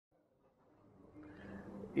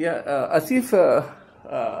Yeah, Asif,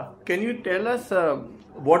 can you tell us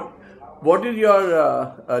what is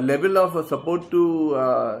your level of support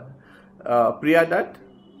to Priya Dutt?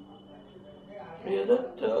 Priya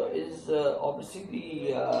Dutt is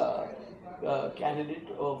obviously the candidate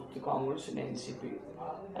of the Congress in NCP,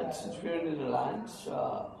 and since we're in an alliance,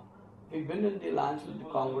 we've been in the alliance with the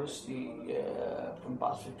Congress from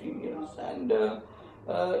past 15 years, and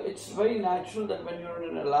it's very natural that when you're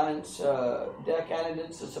in an alliance, their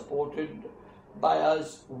candidates are supported by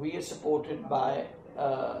us, we are supported by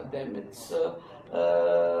them. It's a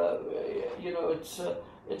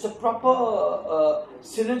proper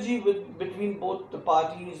synergy between both the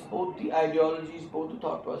parties, both the ideologies, both the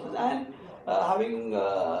thought process. And having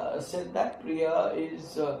said that, Priya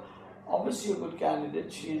is obviously a good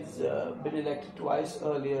candidate. She's been elected twice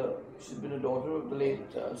earlier. She's been a daughter of the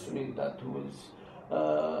late Sunil Dutt, who has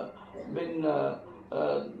been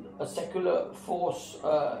a secular force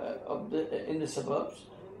in the suburbs.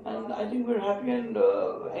 And I think we're happy, and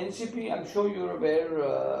NCP, I'm sure you're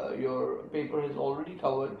aware, your paper has already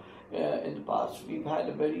covered in the past. We've had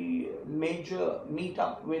a very major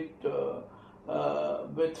meet-up with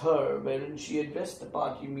her, wherein she addressed the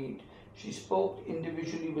party meet. She spoke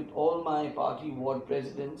individually with all my party ward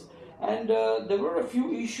presidents, and there were a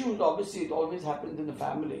few issues. Obviously, it always happens in the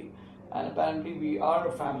family, and apparently we are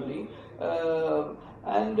a family.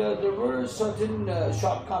 And there were certain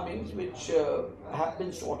shortcomings which have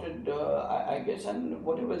been sorted, I guess, and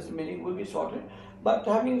whatever is remaining will be sorted. But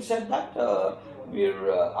having said that,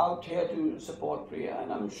 we're out here to support Priya,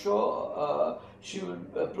 and I'm sure she will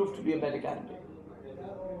prove to be a better candidate.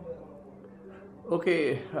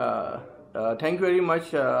 Okay, thank you very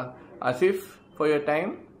much, Asif, for your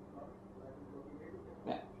time.